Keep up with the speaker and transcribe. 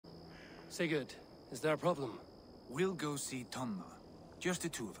Sigurd, is there a problem? We'll go see Tonna. Just the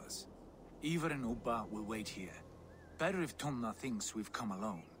two of us. Ivarr and Ubba will wait here. Better if Tonna thinks we've come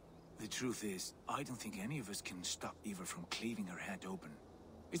alone. The truth is, I don't think any of us can stop Ivarr from cleaving her head open.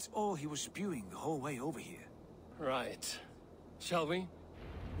 It's all he was spewing the whole way over here. Right. Shall we?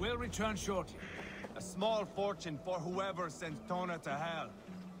 We'll return shortly. A small fortune for whoever sends Tonna to hell.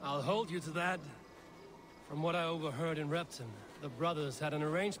 I'll hold you to that. From what I overheard in Repton, the brothers had an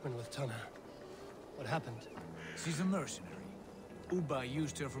arrangement with Tonna. What happened? She's a mercenary. Ubba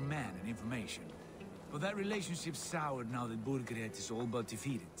used her for man and information. But that relationship soured now that Burgred is all but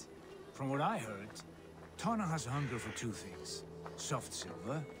defeated. From what I heard, Tonna has hunger for two things. Soft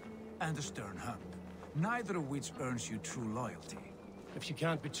silver and a stern hump. Neither of which earns you true loyalty. If she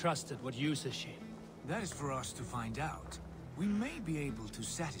can't be trusted, what use is she? That is for us to find out. We may be able to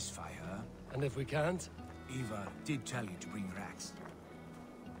satisfy her. And if we can't? Ivarr did tell you to bring your axe.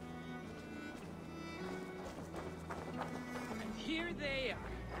 And here they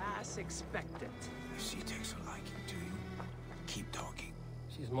are, as expected. If she takes a liking to you, keep talking.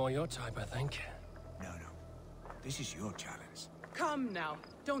 She's more your type, I think. No. This is your challenge. Come now,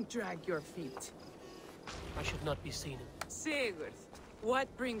 don't drag your feet. I should not be seen. Sigurd, what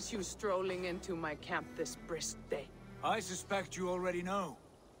brings you strolling into my camp this brisk day? I suspect you already know.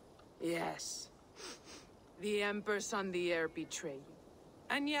 Yes. The Embers on the air betray you.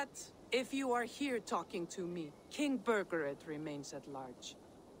 And yet, if you are here talking to me, King Burgred remains at large.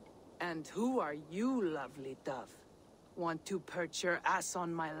 And who are you, lovely dove? Want to perch your ass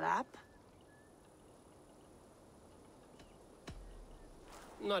on my lap?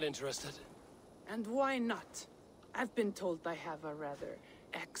 Not interested. And why not? I've been told I have a rather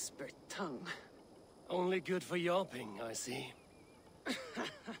expert tongue. Only good for yelping, I see.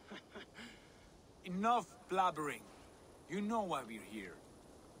 Enough blabbering. You know why we're here.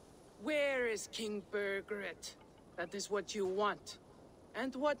 Where is King Burgred? That is what you want.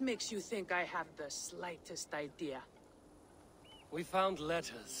 And what makes you think I have the slightest idea? We found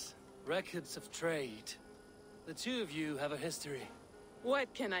letters, records of trade. The two of you have a history.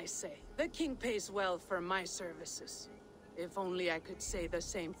 What can I say? The king pays well for my services. If only I could say the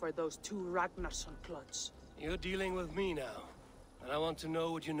same for those two Ragnarsson clods. You're dealing with me now, and I want to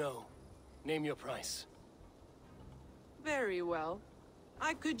know what you know. Name your price. Very well.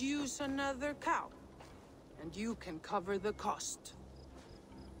 I could use another cow. And you can cover the cost.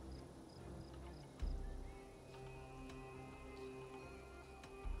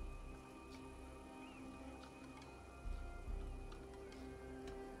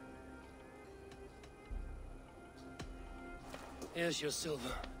 Here's your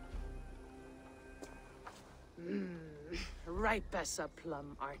silver. Ripe as a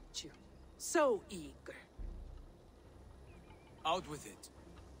plum, aren't you? So eager. Out with it.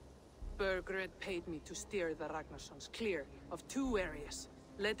 Burgred paid me to steer the Ragnarssons clear of two areas,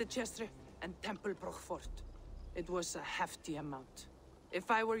 Ledecestre and Tempelbroch Fort. It was a hefty amount.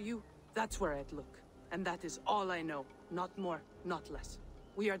 If I were you, that's where I'd look. And that is all I know. Not more, not less.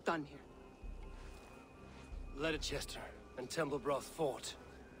 We are done here. Ledecestre and Tempelbroch Fort.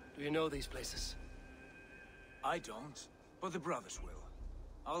 Do you know these places? I don't, but the brothers will.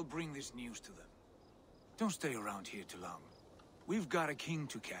 I'll bring this news to them. Don't stay around here too long. We've got a king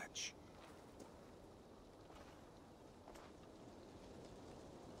to catch.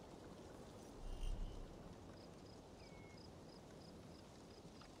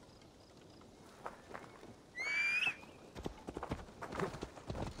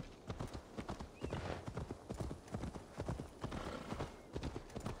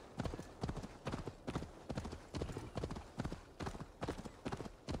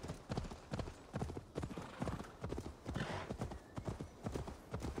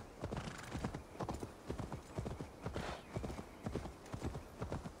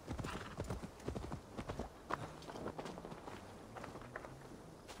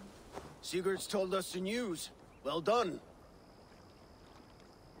 Sigurd's told us the news. Well done.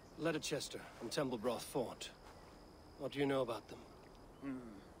 Ledecestre and Tempelbroch Fort. What do you know about them?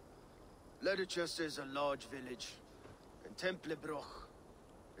 Ledecestre is a large village. And Tempelbroch,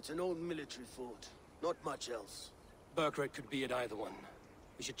 it's an old military fort. Not much else. Burgred could be at either one.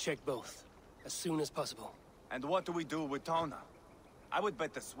 We should check both, as soon as possible. And what do we do with Tonna? I would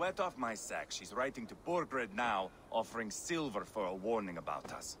bet the sweat off my sack she's writing to Burgred now, offering silver for a warning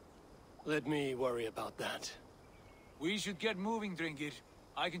about us. Let me worry about that. We should get moving, Dringir.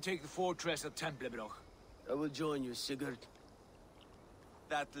 I can take the fortress at Tempelbroch. I will join you, Sigurd.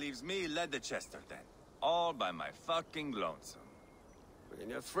 That leaves me Ledecestre then. All by my fucking lonesome.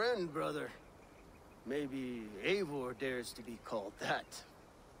 Bring a friend, brother. Maybe Eivor dares to be called that.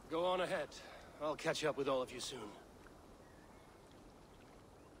 Go on ahead. I'll catch up with all of you soon.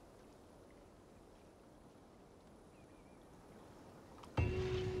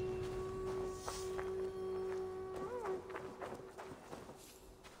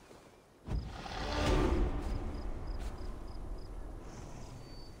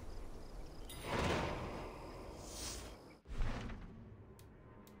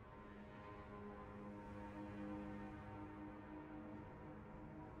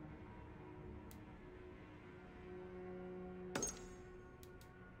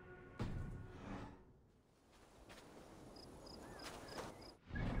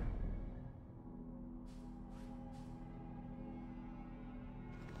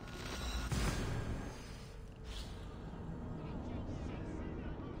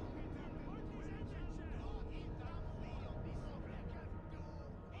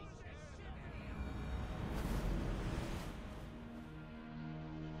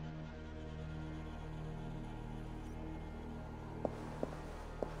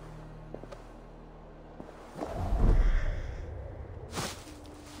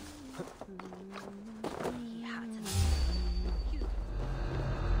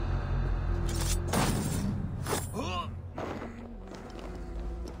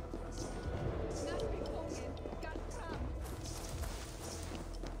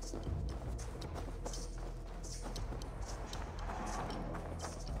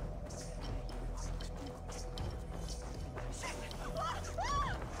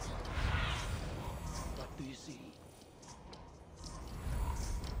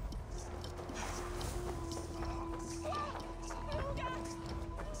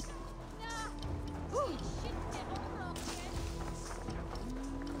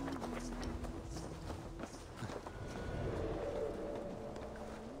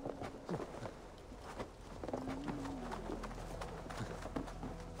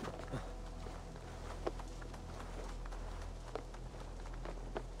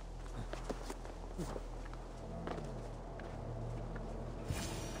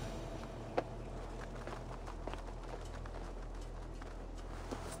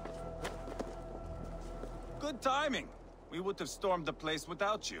 Good timing. We would have stormed the place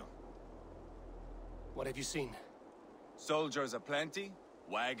without you. What have you seen? Soldiers aplenty,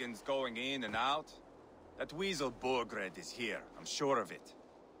 wagons going in and out. That weasel Burgred is here, I'm sure of it.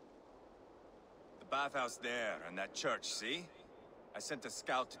 The bathhouse there and that church, see? I sent a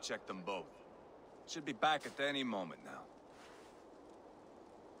scout to check them both. Should be back at any moment now.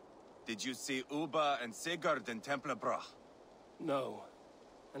 Did you see Uba and Sigurd in Templebroch? No.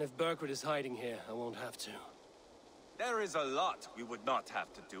 And if Burgred is hiding here, I won't have to. There is a lot we would not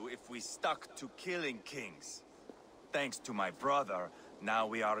have to do if we stuck to killing kings. Thanks to my brother, now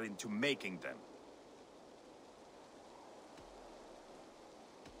we are into making them.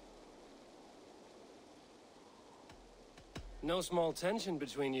 No small tension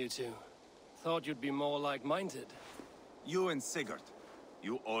between you two. Thought you'd be more like-minded. You and Sigurd,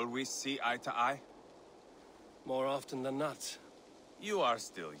 you always see eye to eye? More often than not. You are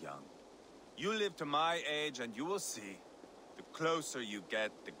still young. You live to my age and you will see. The closer you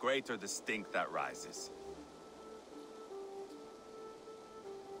get, the greater the stink that rises.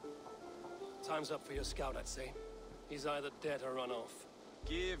 Time's up for your scout, I'd say. He's either dead or run off.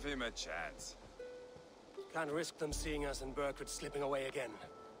 Give him a chance. Can't risk them seeing us and Burgred slipping away again.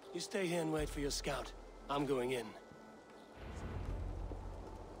 You stay here and wait for your scout. I'm going in.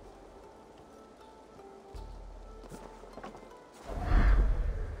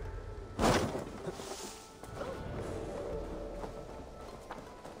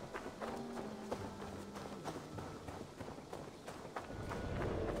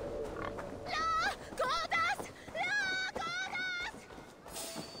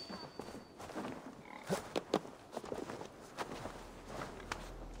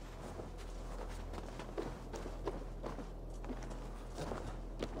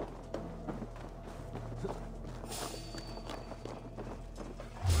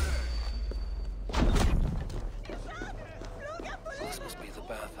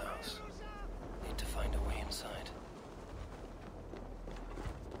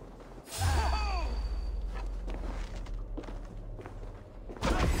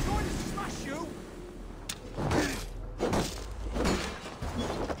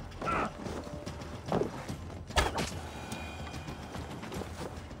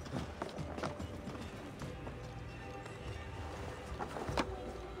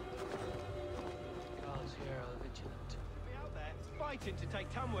 To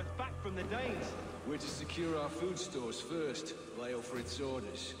take Tamworth back from the Danes. We're to secure our food stores first. Leofrid's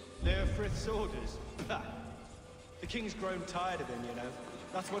orders. Leofrid's orders? Ha! The king's grown tired of him, you know.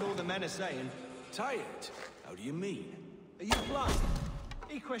 That's what all the men are saying. Tired? How do you mean? Are you blind?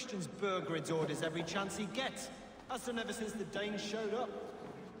 He questions Burgred's orders every chance he gets. Has done ever since the Danes showed up.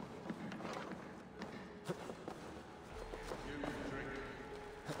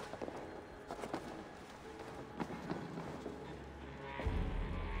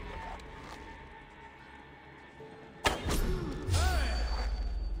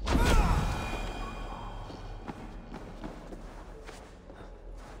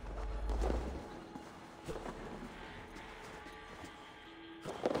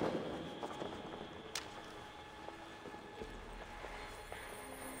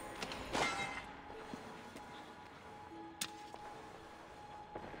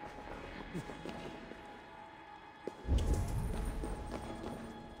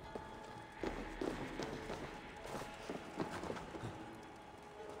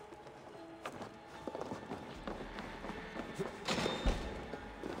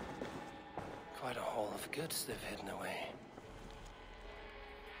 Quite a haul of goods they've hidden away.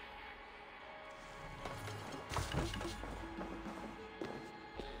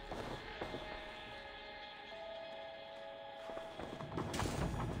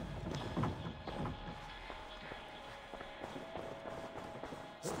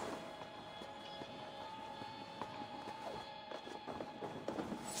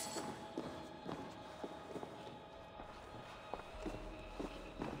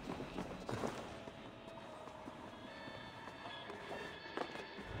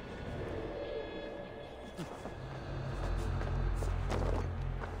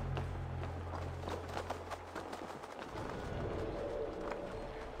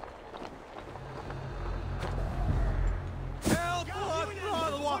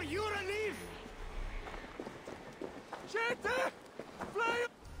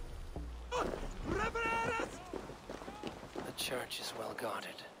 The church is well guarded.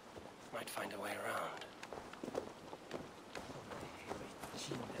 Might find a way around.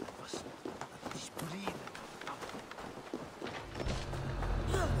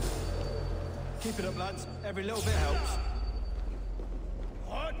 Keep it up, lads. Every little bit helps.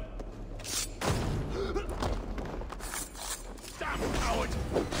 What? Damn coward!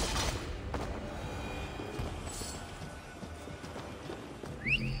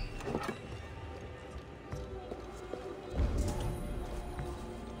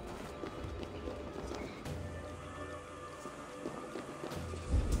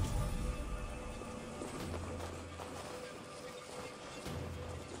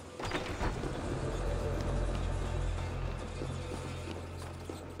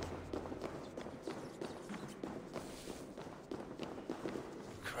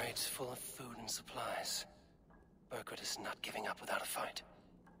 Crates full of food and supplies. Burgred is not giving up without a fight.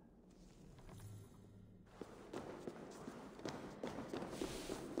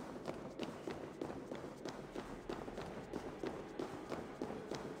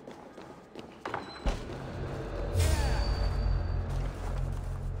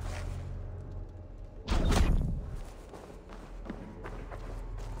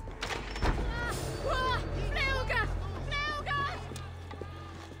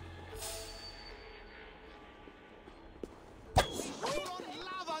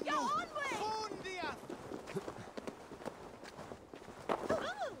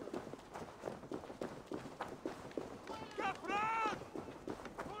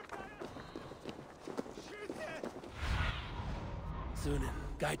 Sunan,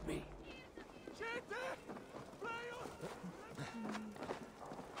 guide me.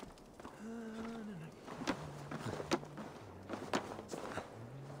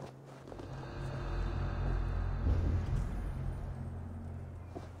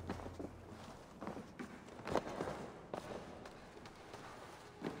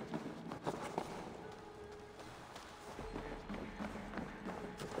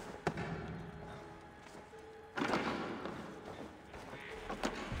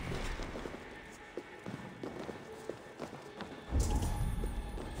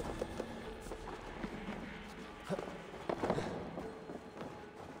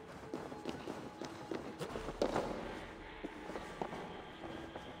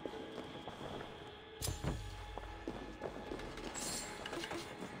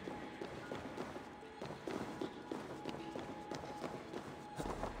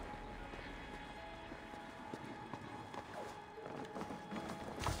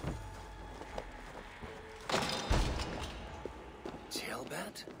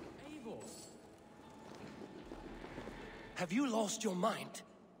 That? Eivor! Have you lost your mind?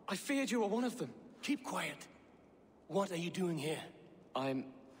 I feared you were one of them. Keep quiet. What are you doing here? I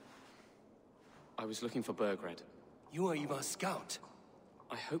was looking for Burgred. You are Ivar's scout.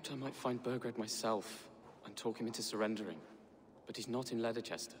 I hoped I might find Burgred myself and talk him into surrendering. But he's not in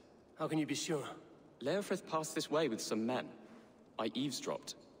Ledecestre. How can you be sure? Leofrith passed this way with some men. I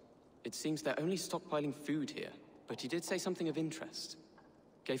eavesdropped. It seems they're only stockpiling food here, but he did say something of interest.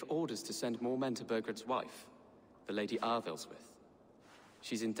 Gave orders to send more men to Burgred's wife, the Lady Arvil's with.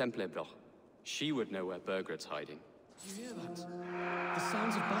 She's in Templebroch. She would know where Burgred's hiding. You hear that? The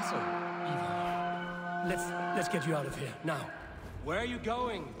sounds of battle. Ivarr, let's get you out of here, now. Where are you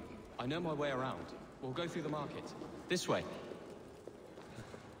going? I know my way around. We'll go through the market. This way.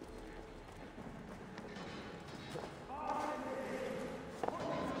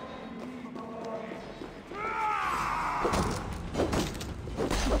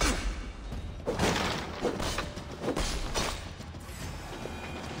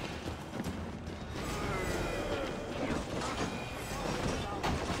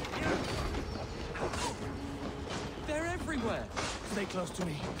 Stay close to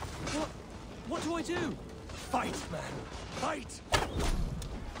me. What do I do? Fight, man. Fight!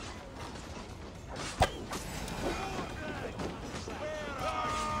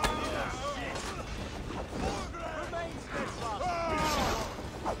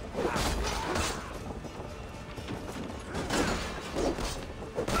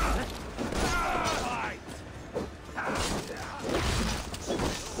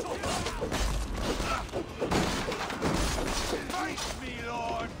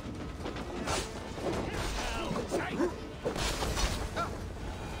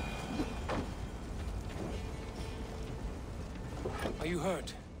 Are you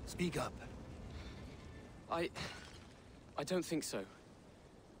hurt? Speak up. I don't think so.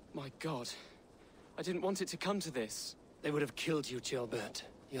 My God. I didn't want it to come to this. They would have killed you, Gilbert.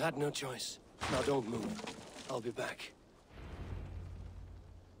 You had no choice. Now don't move. I'll be back.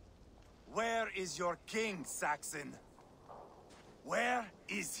 Where is your king, Saxon? Where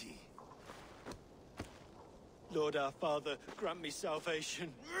is he? Lord our Father, grant me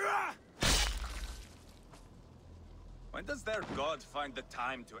salvation. When does their god find the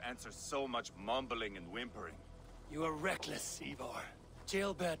time to answer so much mumbling and whimpering? You are reckless, Ivarr.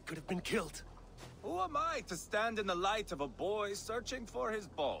 Gilbert could have been killed. Who am I to stand in the light of a boy searching for his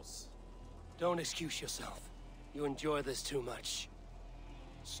balls? Don't excuse yourself. You enjoy this too much.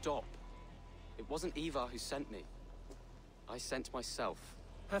 Stop. It wasn't Ivarr who sent me. I sent myself.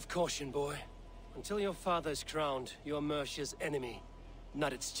 Have caution, boy. Until your father's crowned, you're Mercia's enemy,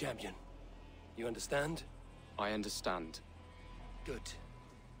 not its champion. You understand? I understand. Good.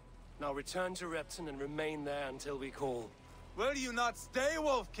 Now return to Repton and remain there until we call. Will you not stay,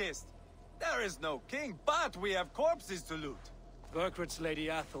 Wolf-Kissed? There is no king, but we have corpses to loot. Burgred's Lady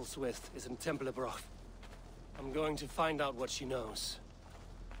Athelstwith is in Templebroch. I'm going to find out what she knows.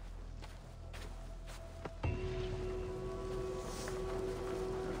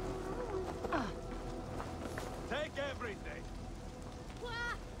 Take everything.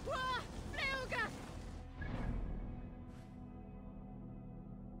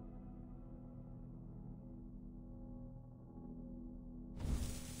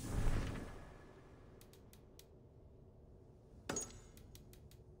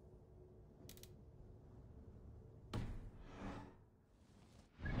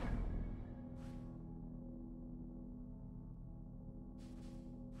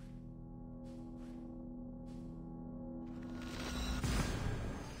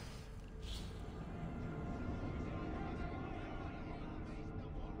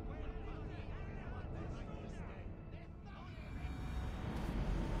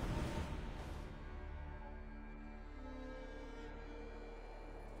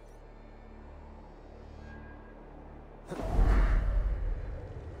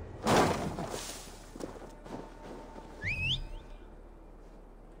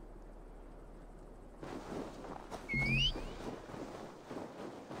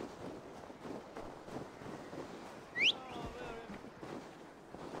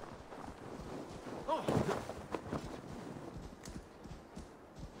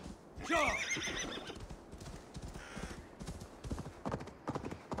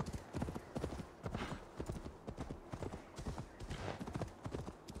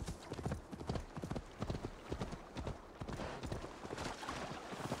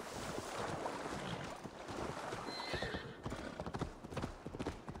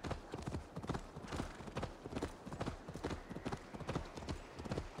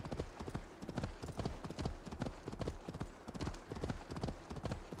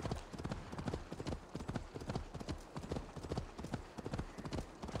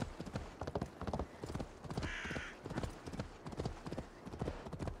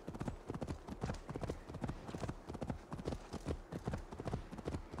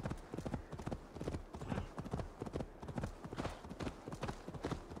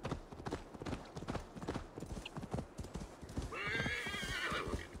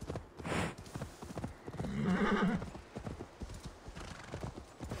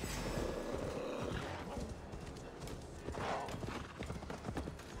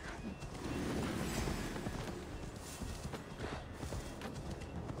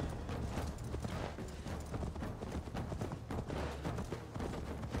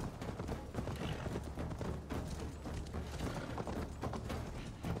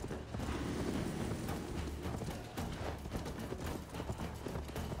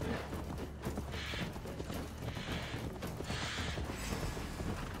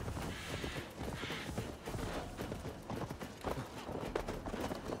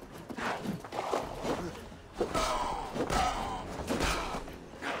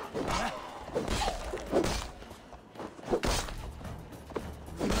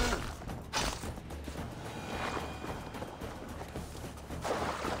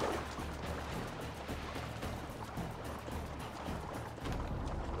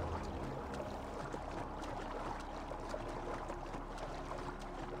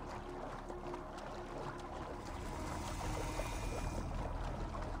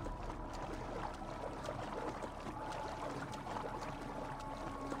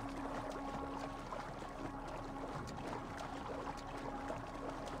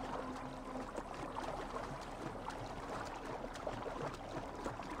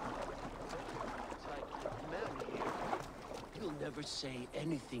 ever say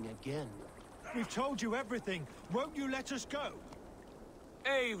anything again. We've told you everything. Won't you let us go?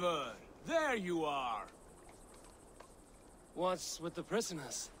 Eivor, there you are. What's with the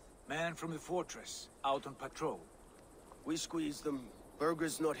prisoners? Man from the fortress, out on patrol. We squeezed them.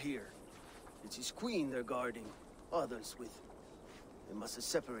 Burgred's not here. It's his queen they're guarding. Others with him. They must have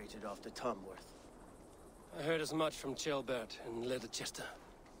separated after Tamworth. I heard as much from Ceolbert and Ledecestre.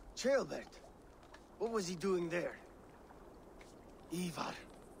 Ceolbert? What was he doing there? Ivarr.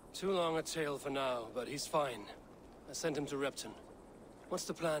 Too long a tale for now, but he's fine. I sent him to Repton. What's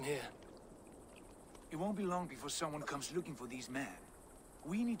the plan here? It won't be long before someone comes looking for these men.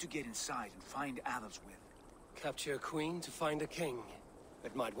 We need to get inside and find Adelswith. Capture a queen to find a king.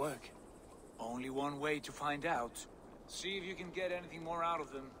 It might work. Only one way to find out. See if you can get anything more out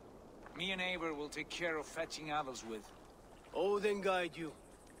of them. Me and Eivor will take care of fetching Adelswith. Odin guide you.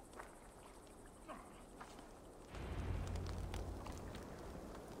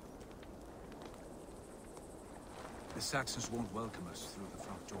 The Saxons won't welcome us through the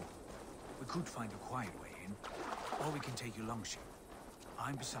front door. We could find a quiet way in, or we can take you longship.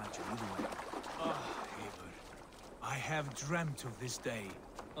 I'm beside you either way. Ah, Eivor. I have dreamt of this day.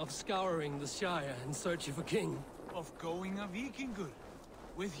 Of scouring the Shire in search of a king. Of going a Vikingur.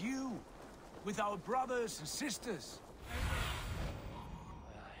 With you. With our brothers and sisters.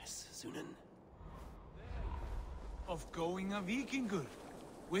 Yes, Sunan. Of going a Vikingur.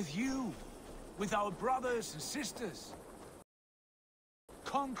 With you. With our brothers and sisters.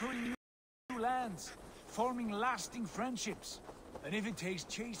 Conquering new lands. Forming lasting friendships. And if it takes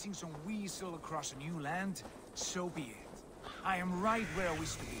chasing some weasel across a new land, so be it. I am right where I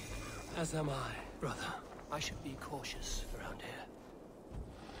wish to be. As am I, brother. I should be cautious around here.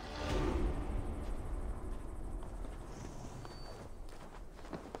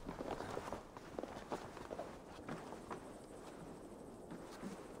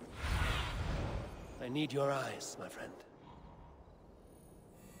 I need your eyes, my friend.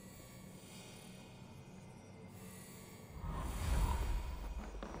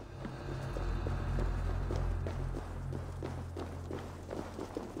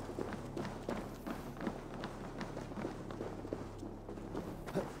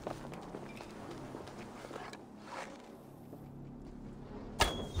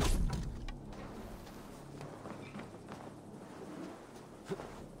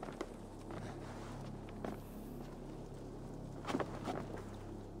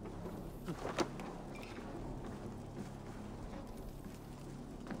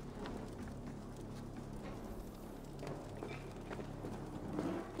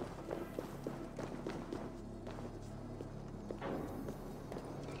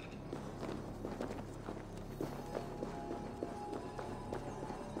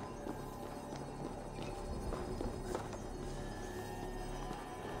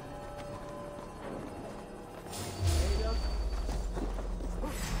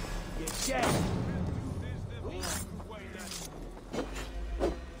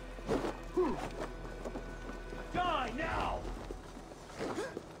 Die now!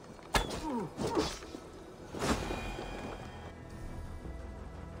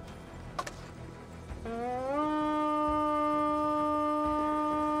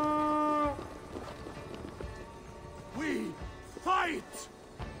 We fight!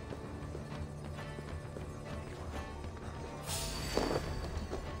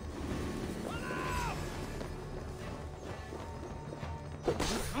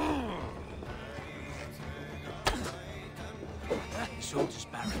 Soldiers'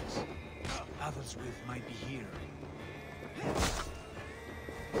 barracks. Adelswith might be here.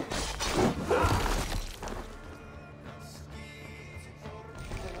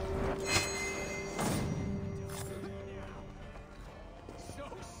 So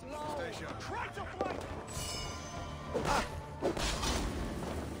slow! Try to flank!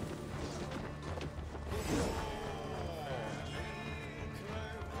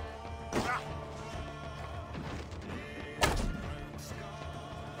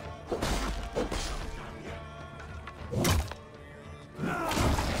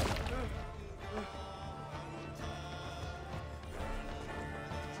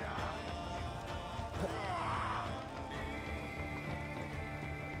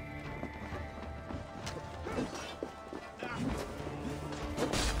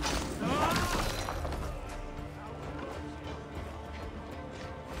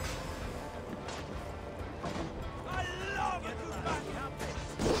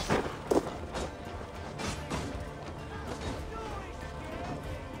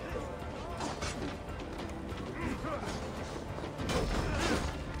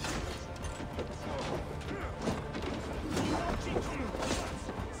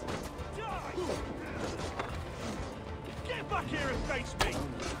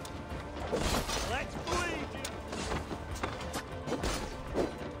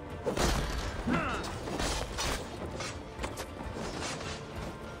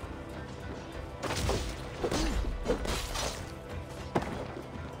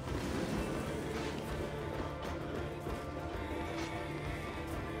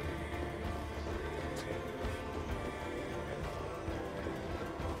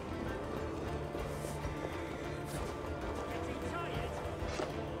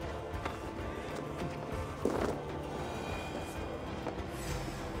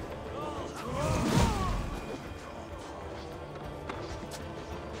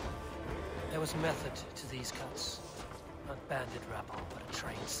 There's method to these cuts. Not bandit rabble, but a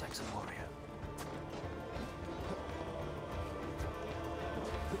trained Saxon warrior.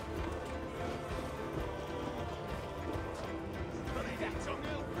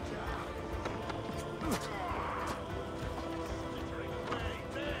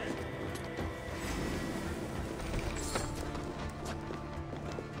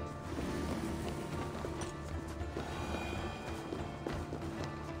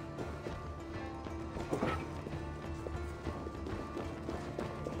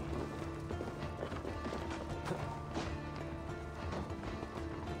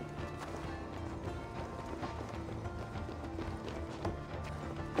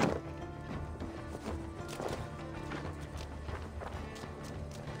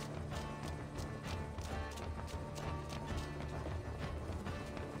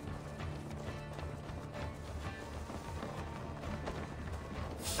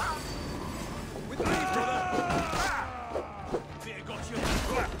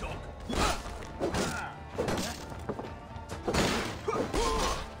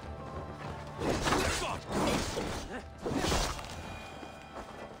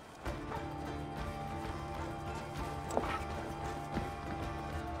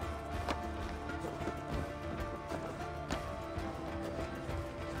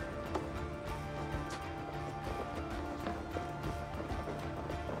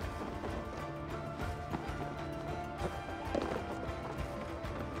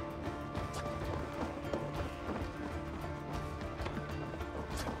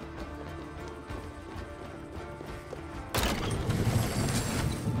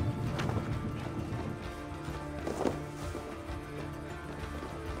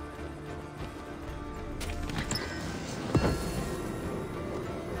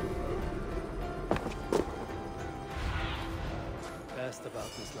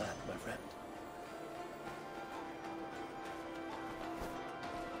 About this land, my friend.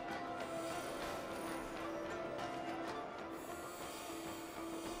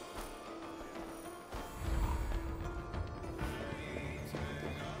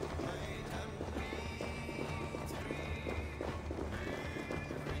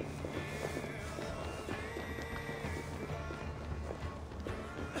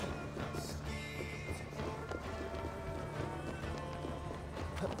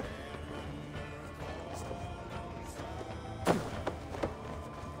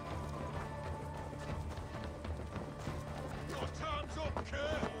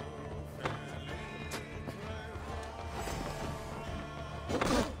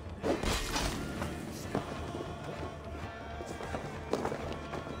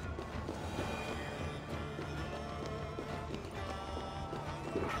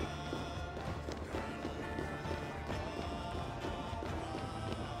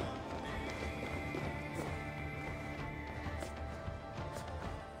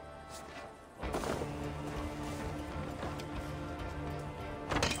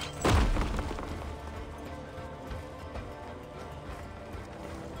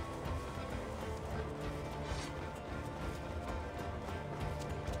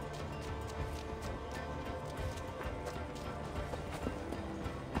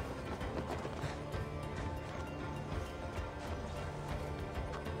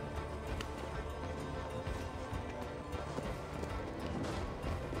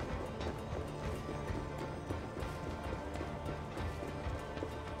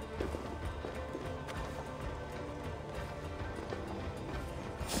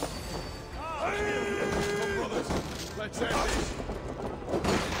 Let's end this!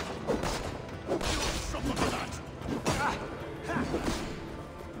 Suffer for that!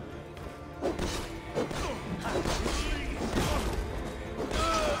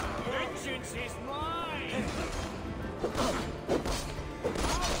 Vengeance is mine!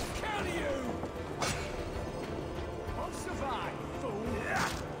 I'll kill you! I'll survive, fool!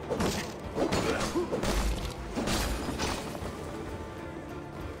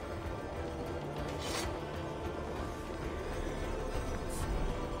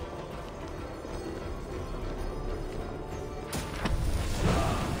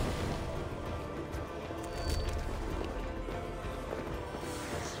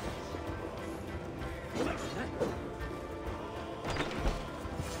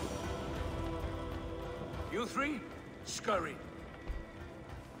 You three, scurry.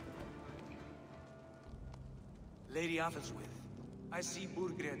 Lady Athelwith, I see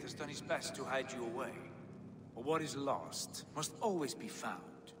Burgred has done his best to hide you away. But what is lost must always be found.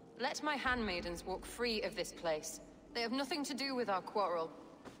 Let my handmaidens walk free of this place. They have nothing to do with our quarrel.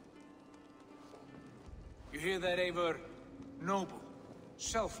 You hear that, Eivor? Noble,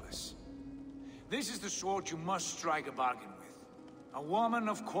 selfless. This is the sword you must strike a bargain with. A woman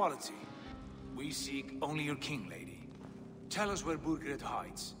of quality. We seek only your king, lady. Tell us where Burgred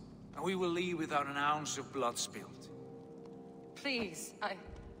hides, and we will leave without an ounce of blood spilled. Please, I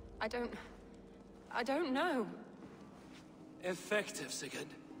don't know. Effective, Sigurd.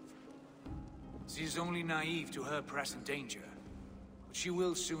 She is only naive to her present danger, but she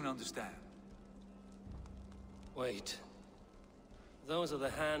will soon understand. Wait. Those are the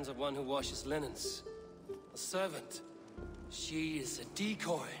hands of one who washes linens. A servant. She is a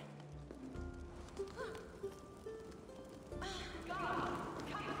decoy.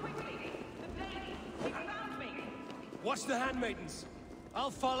 Watch the handmaidens.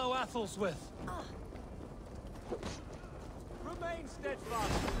 I'll follow Athel's. Remain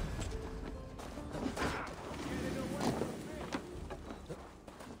steadfast.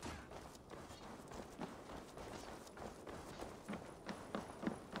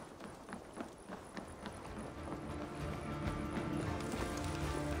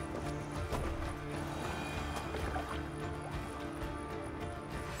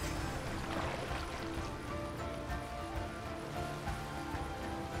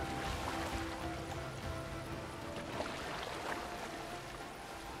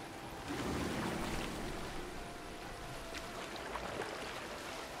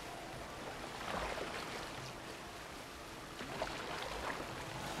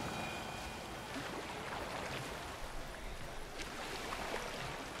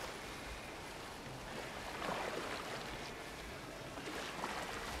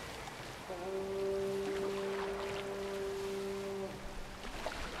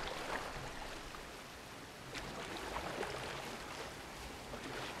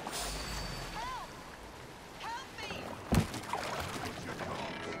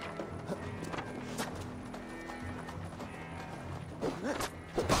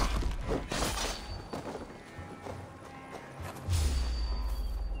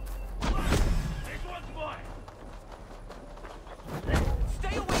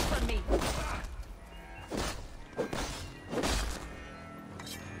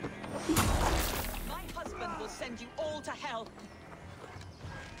 You all to hell.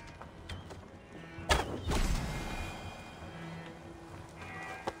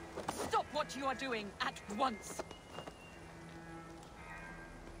 Stop what you are doing at once.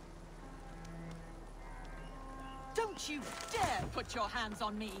 Don't you dare put your hands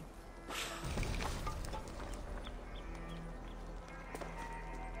on me.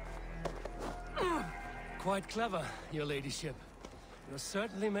 Quite clever, your ladyship. You're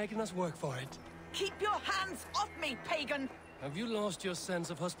certainly making us work for it. Keep your hands off me, pagan! Have you lost your sense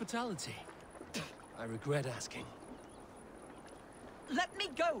of hospitality? I regret asking. Let me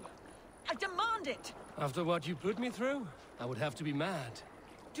go! I demand it! After what you put me through, I would have to be mad.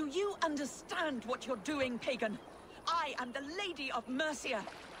 Do you understand what you're doing, pagan? I am the Lady of Mercia.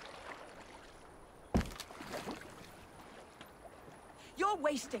 You're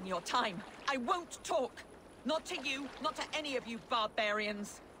wasting your time. I won't talk. Not to you, not to any of you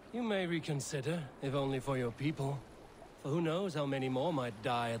barbarians. You may reconsider, if only for your people. For who knows how many more might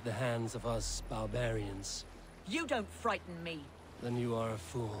die at the hands of us barbarians. You don't frighten me. Then you are a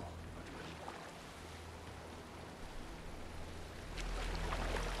fool.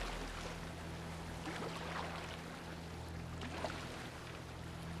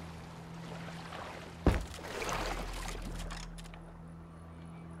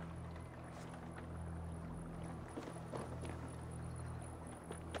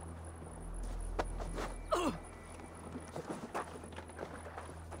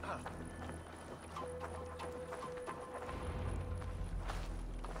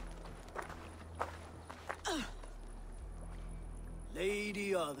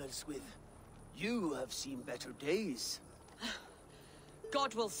 Lady Otherswith, you have seen better days.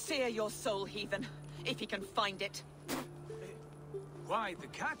 God will sear your soul, heathen, if he can find it. Why the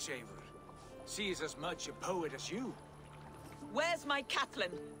catch, Eivor? She is as much a poet as you. Where's my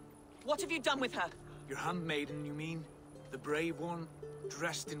Catelyn? What have you done with her? Your handmaiden, you mean? The brave one,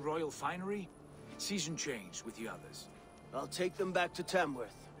 dressed in royal finery? Season change with the others. I'll take them back to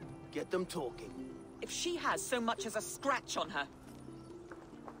Tamworth. Get them talking. If she has so much as a scratch on her...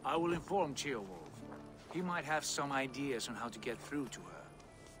 I will inform Ceolwulf. He might have some ideas on how to get through to her.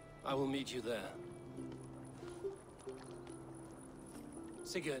 I will meet you there.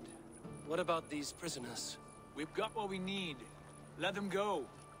 Sigurd, what about these prisoners? We've got what we need. Let them go.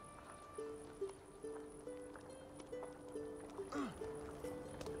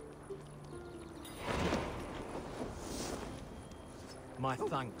 My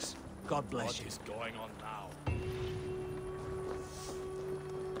thanks. God bless you. What is going on now?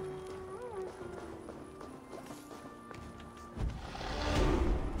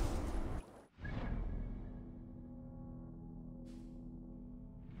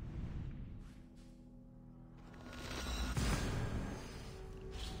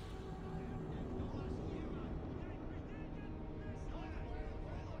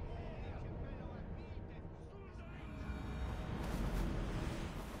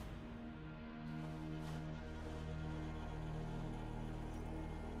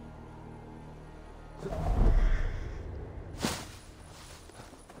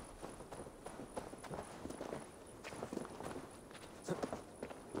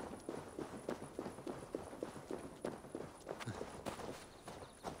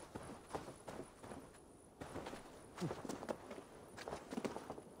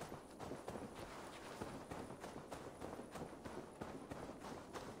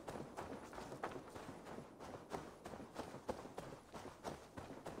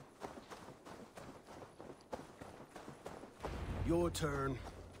 Your turn.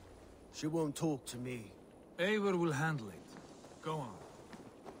 She won't talk to me. Eivor will handle it. Go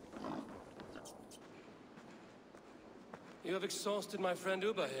on. You have exhausted my friend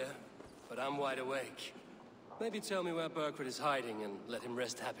Ivarr here, but I'm wide awake. Maybe tell me where Burgred is hiding and let him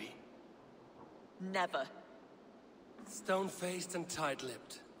rest happy. Never. Stone-faced and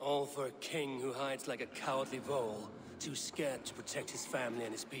tight-lipped. All for a king who hides like a cowardly vole, too scared to protect his family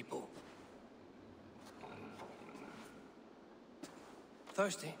and his people.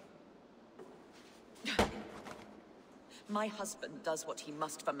 Thirsty? My husband does what he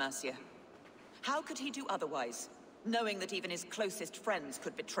must for Mercia. How could he do otherwise, knowing that even his closest friends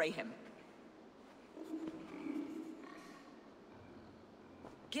could betray him?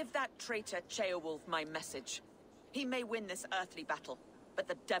 Give that traitor Ceolwulf my message. He may win this earthly battle, but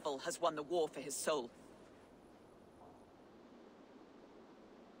the devil has won the war for his soul.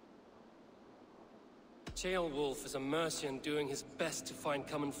 Ceolwulf is a Mercian doing his best to find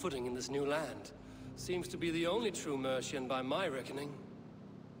common footing in this new land. Seems to be the only true Mercian by my reckoning.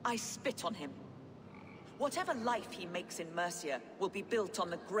 I spit on him. Whatever life he makes in Mercia will be built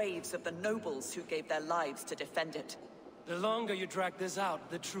on the graves of the nobles who gave their lives to defend it. The longer you drag this out,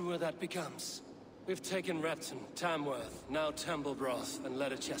 the truer that becomes. We've taken Repton, Tamworth, now Temblebroth, and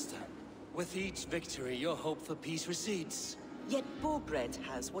Ledecestre. With each victory, your hope for peace recedes. Yet Burgred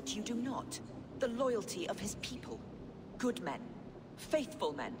has what you do not. The loyalty of his people. Good men.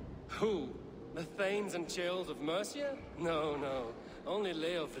 Faithful men. Who? The Thanes and Chills of Mercia? No, no. Only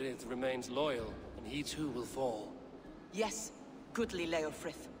Leofrith remains loyal, and he too will fall. Yes, goodly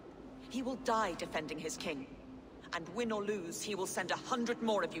Leofrith. He will die defending his king. And win or lose, he will send 100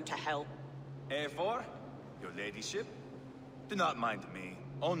 more of you to hell. Eivor, your ladyship? Do not mind me.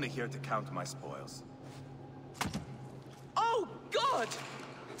 Only here to count my spoils. Oh, God!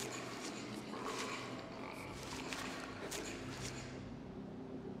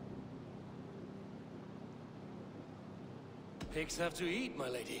 Pigs have to eat, my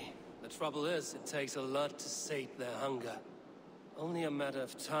lady. The trouble is, it takes a lot to sate their hunger. Only a matter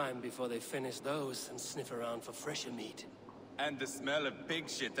of time before they finish those and sniff around for fresher meat. And the smell of pig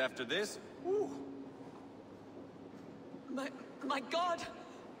shit after this? Ooh. My God!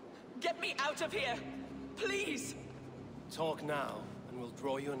 Get me out of here! Please! Talk now, and we'll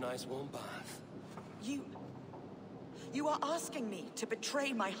draw you a nice warm bath. You are asking me to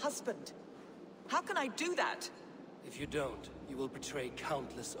betray my husband. How can I do that? If you don't, you will betray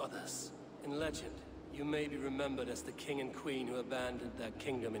countless others. In legend, you may be remembered as the king and queen who abandoned their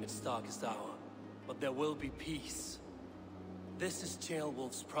kingdom in its darkest hour. But there will be peace. This is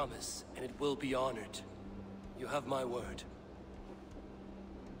Ceolwulf's promise, and it will be honored. You have my word.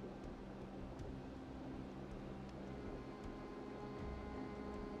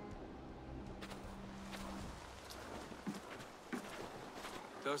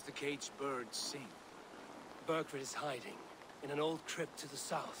 Does the caged bird sing? Burgred is hiding in an old crypt to the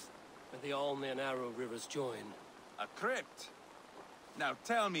south, where the Alne and Arrow rivers join. A crypt? Now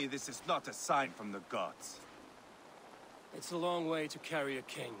tell me this is not a sign from the gods. It's a long way to carry a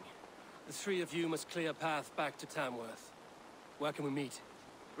king. The three of you must clear a path back to Tamworth. Where can we meet?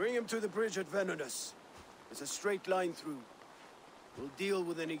 Bring him to the bridge at Venonus. There's a straight line through. We'll deal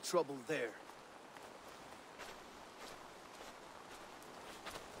with any trouble there.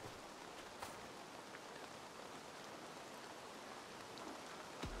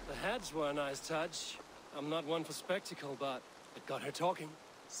 The heads were a nice touch. I'm not one for spectacle, but it got her talking.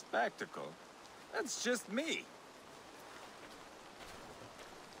 Spectacle? That's just me.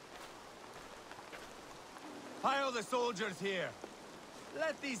 Pile the soldiers here.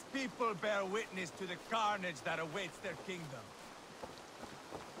 Let these people bear witness to the carnage that awaits their kingdom.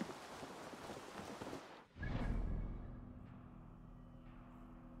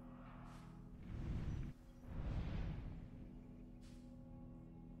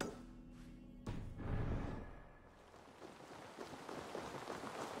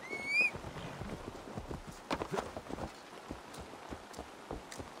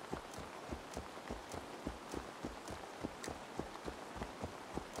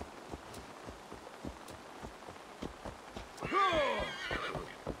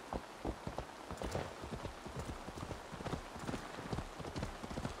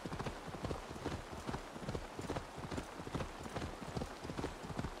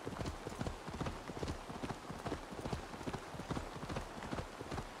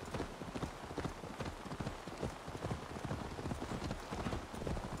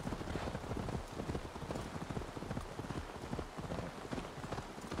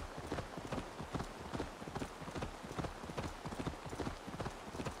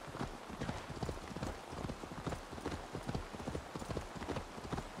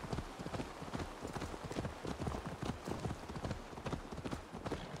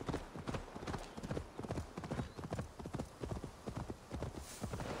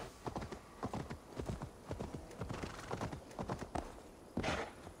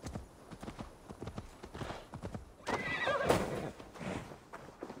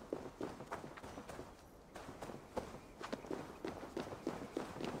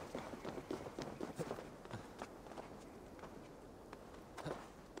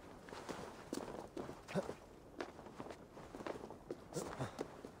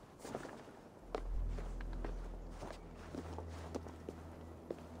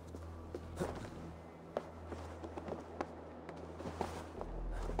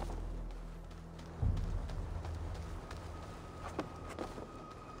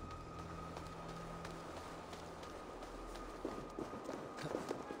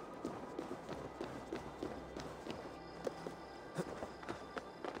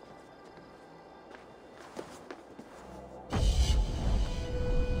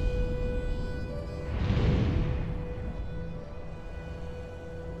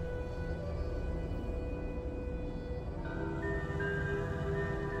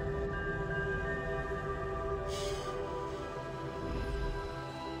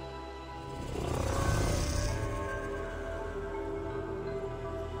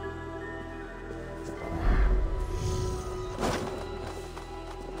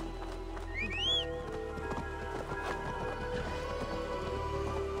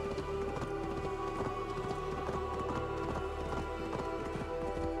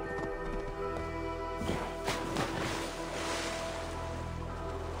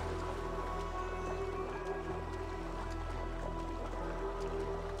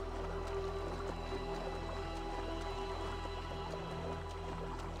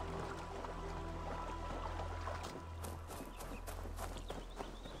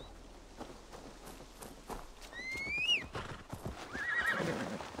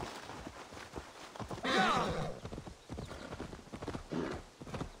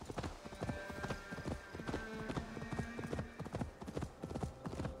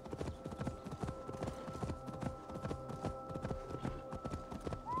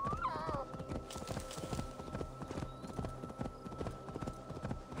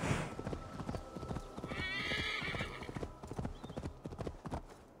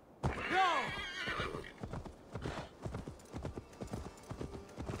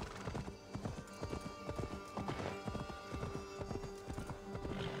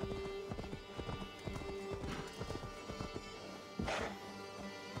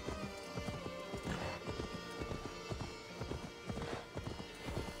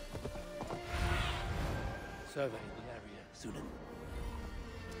 Survey the area, Sunan.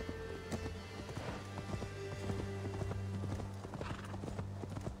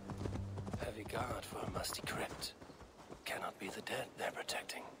 Heavy guard for a musty crypt. Cannot be the dead they're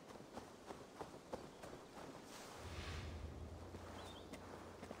protecting.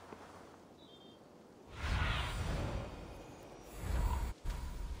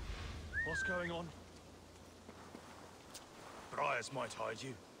 What's going on? Briars might hide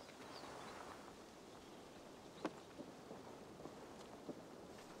you.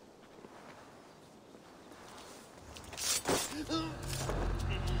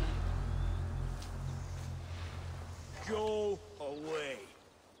 Go away.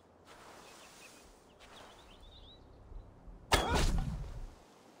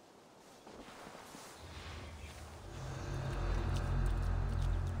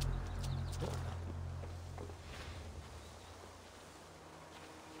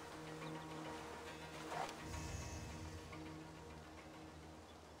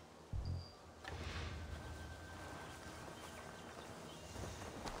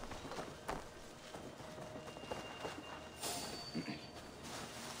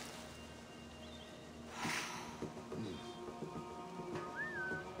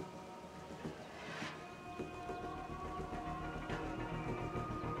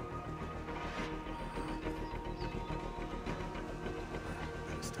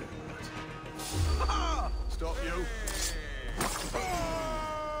 Stop you!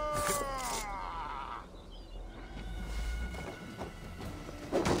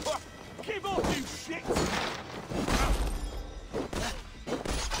 Keep off, you shit!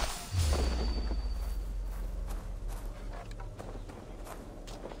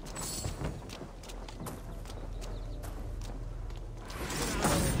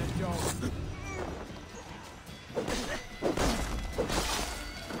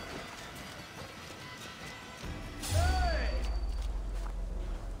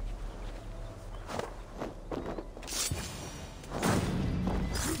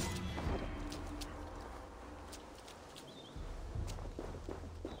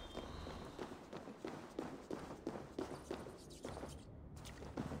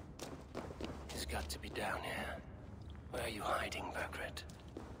 Got to be down here. Where are you hiding, Burgred?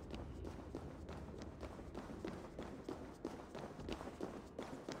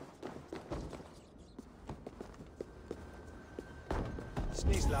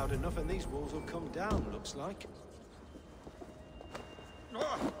 Sneeze loud enough and these walls will come down, looks like.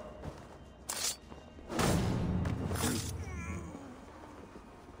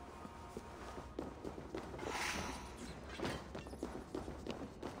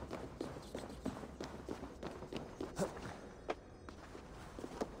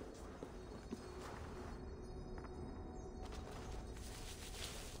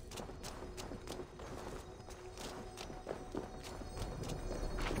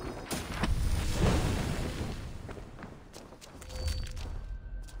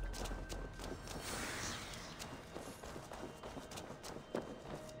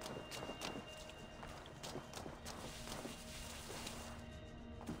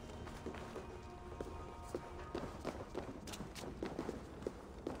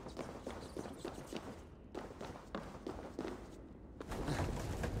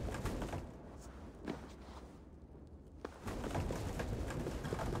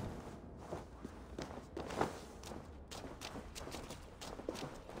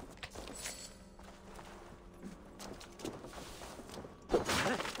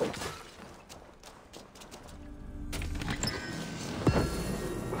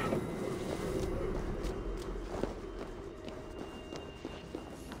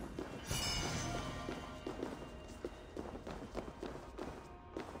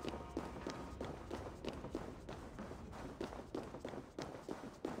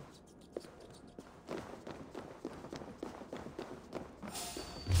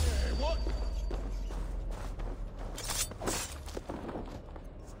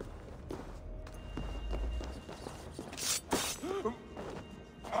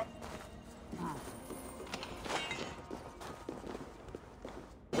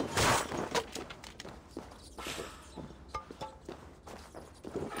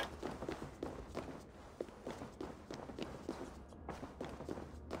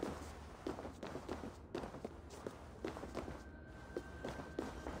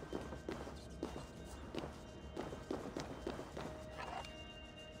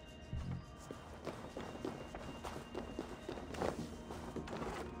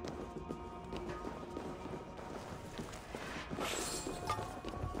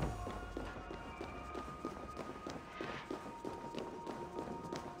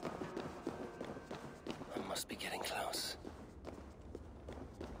 must be getting close.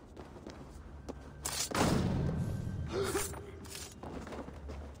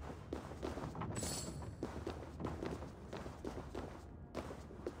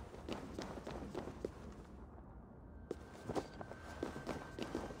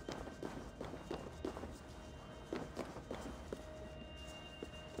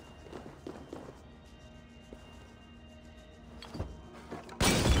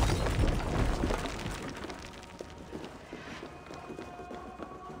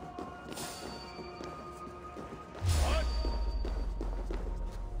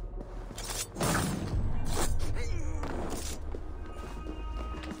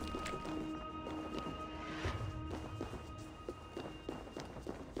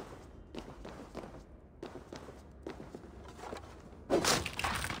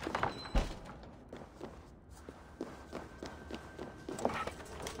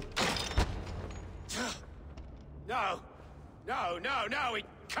 No, it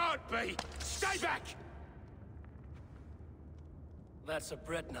can't be! Stay back! That's a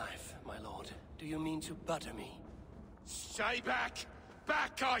bread knife, my lord. Do you mean to butter me? Stay back!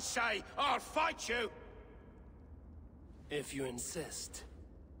 Back, I say! I'll fight you! If you insist.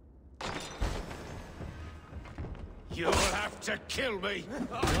 You'll have to kill me!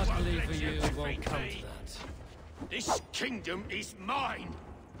 Luckily for you, it won't come to that. This kingdom is mine!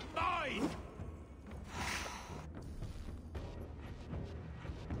 Mine!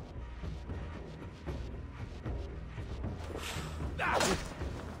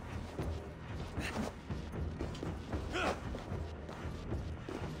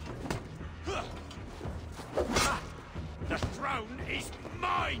 The throne is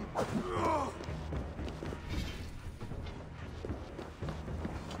mine!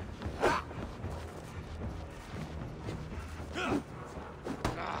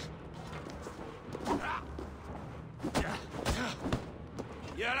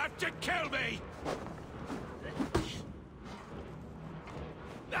 You'll have to kill me!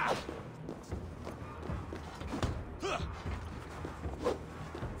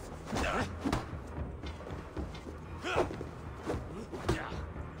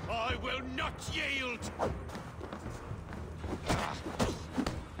 I will not yield!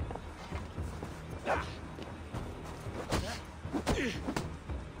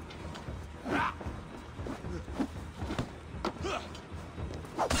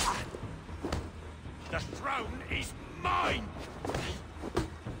 The throne is mine!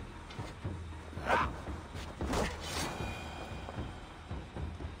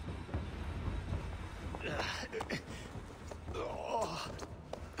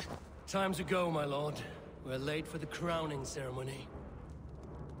 Time to go, my lord. We're late for the crowning ceremony.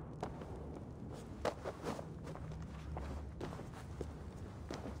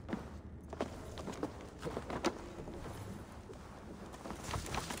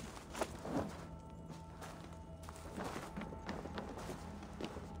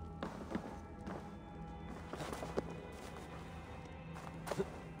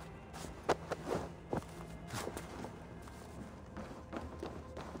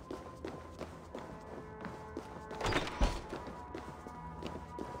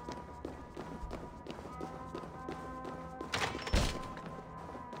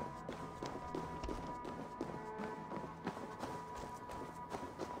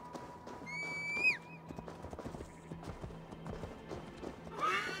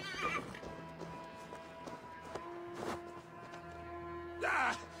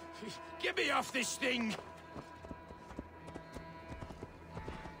 Get me off this thing!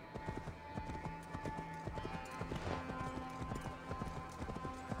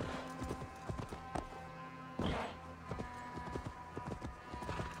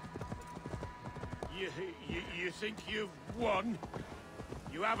 You think you've won?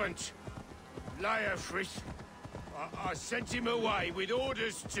 You haven't. Ledecestre. I sent him away with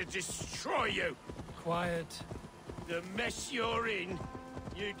orders to destroy you. Quiet. The mess you're in,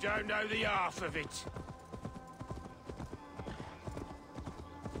 you don't know the half of it.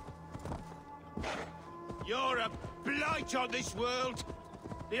 You're a blight on this world.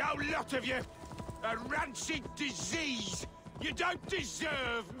 The whole lot of you. A rancid disease. You don't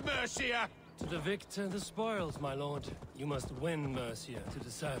deserve Mercia. To the victor, the spoils, my lord. You must win Mercia to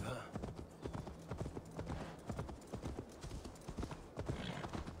deserve her.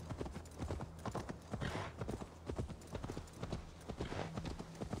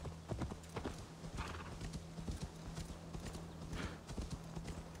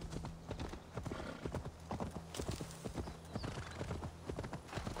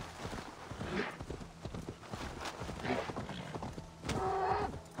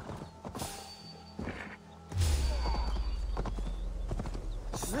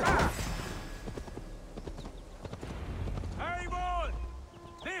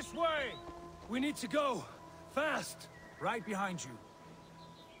 This way! We need to go! Fast! Right behind you.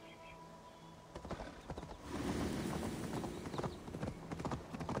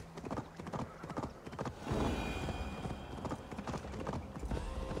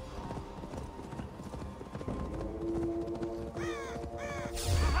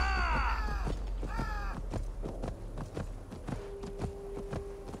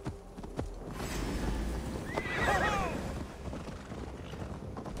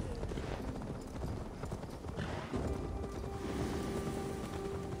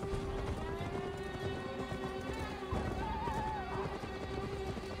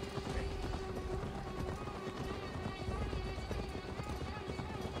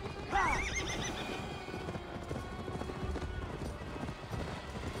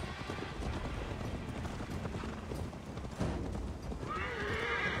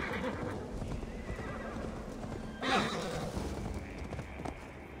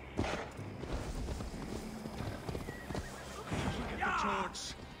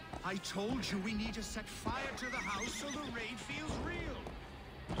 I told you we need to set fire to the house so the raid feels real.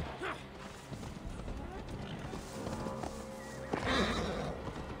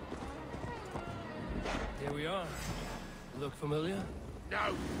 Here we are. Look familiar?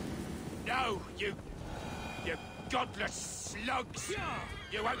 No! No, you godless slugs!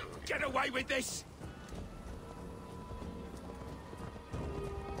 You won't get away with this!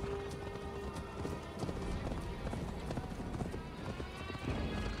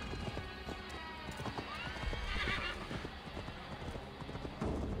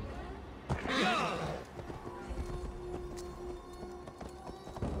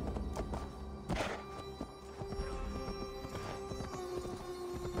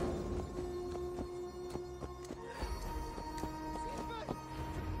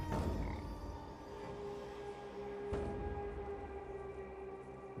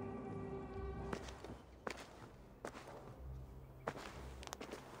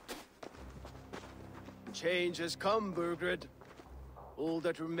 Change has come, Burgred. All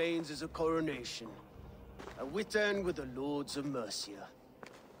that remains is a coronation. A witan with the Lords of Mercia.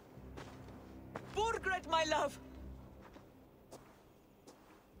 Burgred, my love!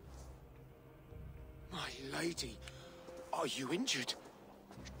 My lady, are you injured?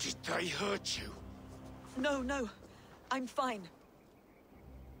 Did they hurt you? No, no. I'm fine.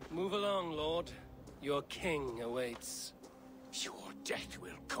 Move along, Lord. Your king awaits. Your death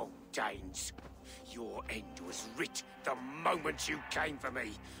will come, Danes. Your end was writ the moment you came for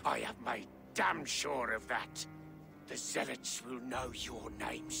me. I have made damn sure of that. The Zealots will know your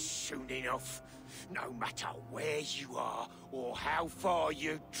name soon enough. No matter where you are or how far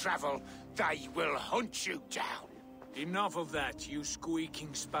you travel, they will hunt you down. Enough of that, you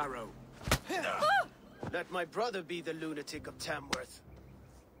squeaking sparrow. Let my brother be the lunatic of Tamworth.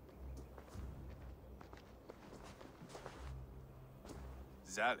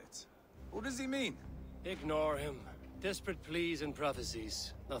 Zealots? What does he mean? Ignore him. Desperate pleas and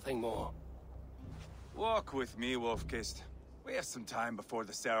prophecies. Nothing more. Walk with me, Wolf-Kissed. We have some time before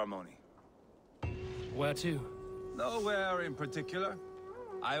the ceremony. Where to? Nowhere in particular.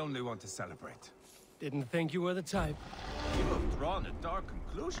 I only want to celebrate. Didn't think you were the type. You have drawn a dark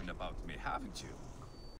conclusion about me, haven't you?